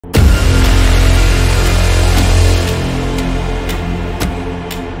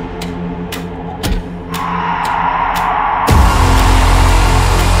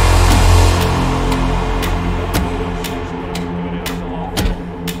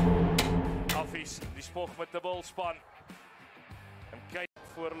Springbok met 'n bulspan. En kyk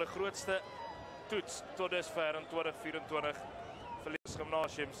voor hulle grootste toets tot dusver in 2024. Verlies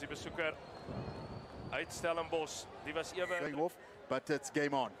Gimnasiums, die besoeker uit Stellenbosch. Die was ewe going off, but it's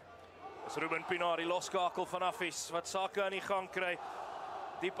game on. Is Ruben Pinaar die loskakel van Affies wat sake aan die gang kry.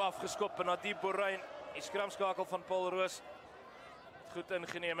 Diep afgeskop en na diep Borein. Die skramskakel van Paul Roos het goed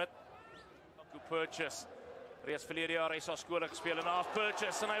ingeneem het. Good Purchase. Reeds verlede jaar is skole gespeel en half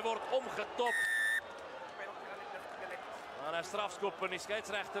Purchase en hy word omgetop. En 'n strafskop en die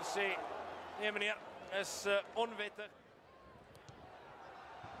skeieregter sê nee meneer, is onwettig.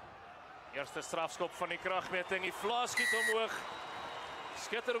 Eerste strafskop van die kragmeting, die vlaas skiet omhoog.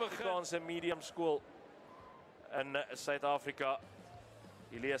 Skitterende medium skool in Suid-Afrika.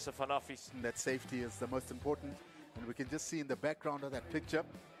 Die lese van Affies. That safety is the most important, and we can just see in the background of that picture,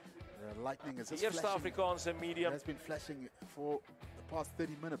 the lightning is just Die eerste flashing. Afrikaanse medium. It has been flashing for the past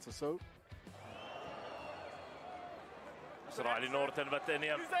 30 minutes or so. Riley Norton wat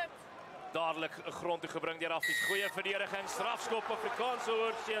inneem. Dadelik grond toe gebring deur Affies. Goeie verdediging, strafskop Afrikaanse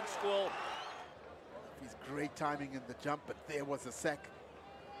Hoërseunskool. He's great timing in the jump, but there was a sack.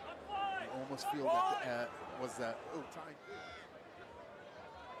 I almost feel that was ill time.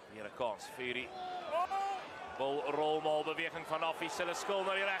 Hier 'n kans vir die bal rolmal beweging van Affies. Hulle skil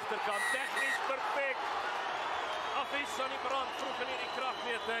na die regterkant, tegnies perfek. Affies aan die brand vroeg in hierdie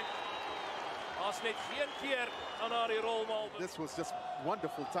kragmeting. As net geen keer aan haar die rolmal. This was just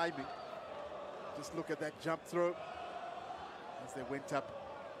wonderful timing. Just look at that jump throw as they went up.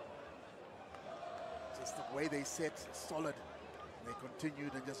 Just the way they set, solid. They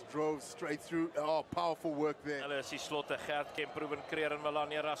continued and just drove straight through. Oh, powerful work there. Hulle is die slotte, Gert Kemp, Ruben Kreer en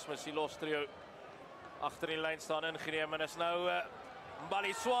Melanie Erasmus, die los trio agter die lyn staan ingeneem en is nou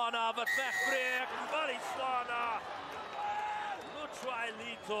Mbaliswana wat wegbreek. Mbaliswana. Lutswai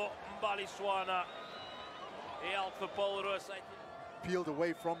Lito Mbaliswana. Hy help vir Paul Roos uit. Peeled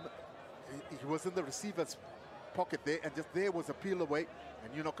away from, he was in the receiver's pocket there, and just there was a peel away,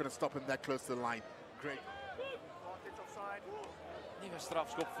 and you're not going to stop him that close to the line. Great. Nuwe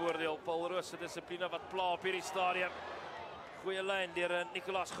strafskop voordeel Paul Roos se dissipline wat pla op hierdie stadium. Goeie lyn deur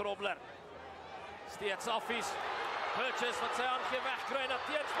Nicolas Grobler. Steeds Affies. Purchase wat sy aangee wegkry na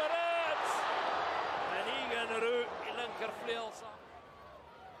teensberits. En Egan Roux die linkervleuel saam.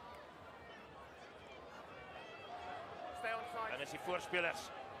 En is die voorspelers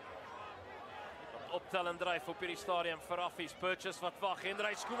wat optel en dryf op hierdie stadium vir Affies. Purchase wat wag,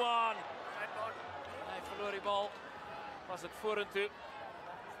 Hendrey Skuman. Hy verloor die bal. Was dit vorentoe.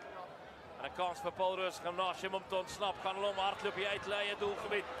 En 'n kans vir Paul Roos Gimnasium om te ontsnap. Kan hulle hom hardloop hier uit lei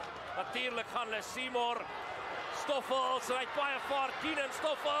doelgebied. Natuurlik gaan hulle Seymour. Stoffels, hy het baie vaart. Keenan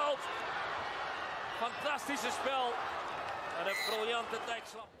Stoffels. Fantastiese spel. En 'n briljante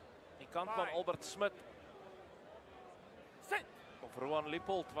tydslag. Die kant van Albert Smit. Of Rowan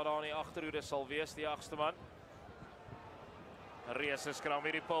Lippold wat daar in die agterhoede sal wees, die agste man. 'n Reuse skram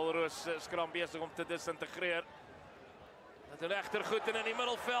hierdie Paul Roos skram besig om te disintegreer. Met 'n regter goed in die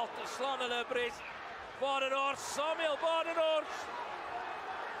middelveld, slaan hulle 'n bres. Badenhorst, Samuel Badenhorst.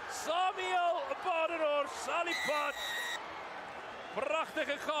 Samuel Badenhorst, Salipad.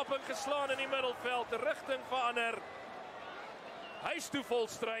 Pragtige gaping geslaan in die middelveld, rigting verander. Hy's toe vol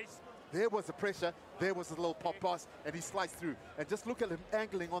strys. There was the pressure, there was a little pop pass, and he sliced through. And just look at him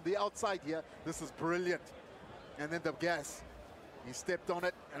angling on the outside here. This is brilliant. And then the gas. He stepped on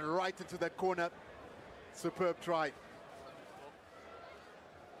it and right into that corner. Superb try.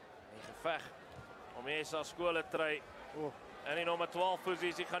 Die geveg om SA skole try. En die nommer 12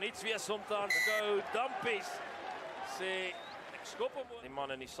 posisie gaan iets wees om te aanskou. Dampies sê ek skop hom. Die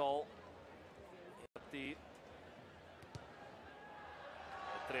man in die saal. Die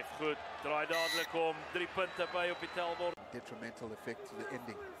tref goed, draai dadelik om, 3 punte by op die tellbord. Detrimental effect to the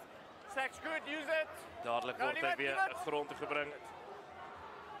ending. Sack's good, use it. Dadelik word hy weer grond toe gebring.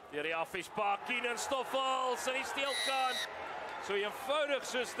 Deur die Affies pak, Keenan Stoffels in die steelkant. So eenvoudig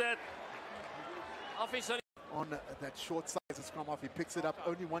soos dit. Affies on that short side as a scrum off, he picks it up,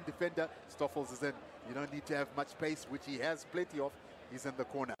 only one defender, Stoffels is in. You don't need to have much pace, which he has plenty of. He's in the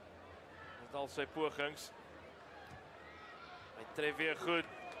corner. Met al sy pogings. Hy tref weer goed.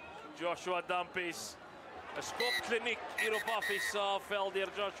 Joshua Dampies. 'n skopkliniek hier op Affies veld deur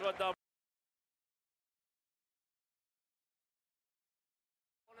Joshua Dampies.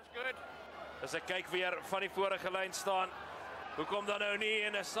 As ek kyk weer van die vorige lyn staan. Hoekom dan nou nie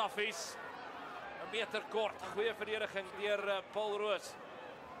en 'n Affies 'n meter kort. Goeie verdediging deur Paul Roos.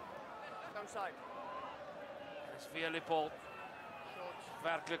 Downside. Dis vir Lippold.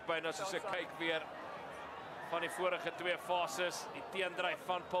 Werklik byna soos ek kyk weer van die vorige 2 fases, die teendryf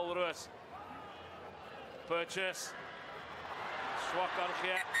van Paul Roos. Purchase. Swak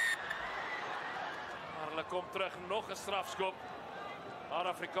aangee. Maar hulle kom terug, nog 'n strafskop.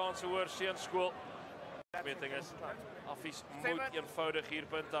 Afrikaanse Hoërseunskool. Meting is Affies moet eenvoudig hier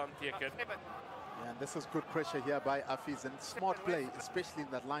punte aanteken. Yeah, and this is good pressure here by Affies and smart play, especially in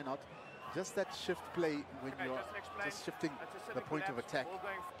that line-out. Just that shift play when you're just shifting the point of attack,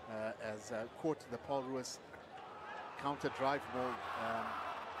 as caught the Paul Roos counter drive ball.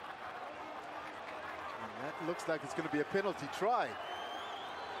 And that looks like it's going to be a penalty try.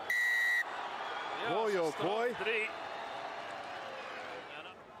 Ja, boy, oh boy. 3.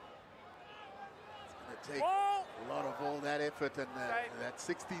 It's going to take a lot of all that effort and that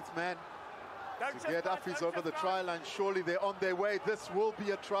 16th man to get Affies over the try line. Surely they're on their way. This will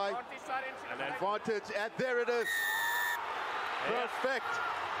be a try. An advantage, and there it is. Perfect.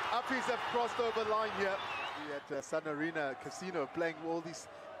 Affies have crossed over line here. At Sun Arena Casino playing all these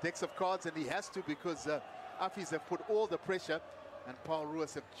decks of cards, and he has to because Affies have put all the pressure, and Paul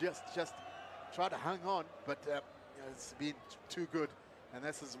Roos have just tried to hang on, but it's been too good, and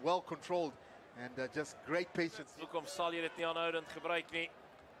this is well controlled and just great patience. Toekom sal jy dit nie aanhoudend gebruik nie.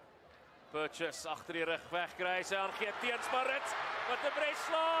 Purchase agter die rug wegkry, sy aangee teens Marits wat 'n bres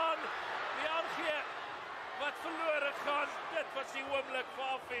slaan. Die aangee wat verlore gaan. Dit was die oomblik vir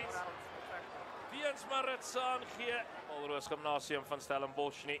Affies. Teens Marits aangee. Paul Roos Gimnasium van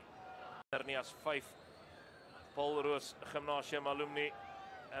Stellenbosch nie. Nie as 5 Paul Roos Gimnasium alumni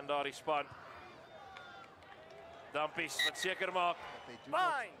en daardie span. Dampies wat seker maak. They do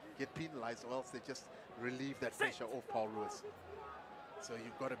not get penalized, or else they just relieve that pressure off Paul Roos. So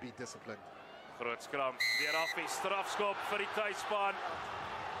you've got to be disciplined. Groot skram, deur Affies, strafskop vir die tuisspan.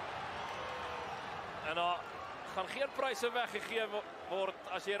 En daar gaan geen pryse weggegee word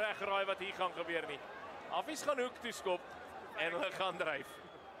as jy reg raai wat hier gaan gebeur nie. Affies gaan hoek toe skop en hulle gaan dryf.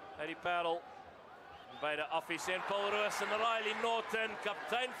 Uit die paddle by die Affies en Paul Roos en Riley Norton,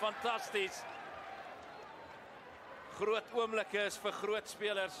 kaptein fantasties. Groot oomblikke is vir groot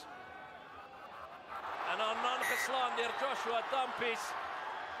spelers. En dan aangeslaan deur Joshua Dampies.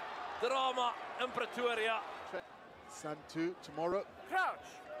 Drama in Pretoria. Sun 2 tomorrow. Crouch.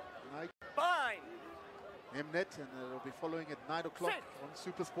 Night. Bind. Mnet, and it'll be following at 9 o'clock on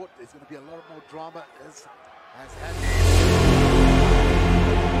Supersport. There's going to be a lot more drama as had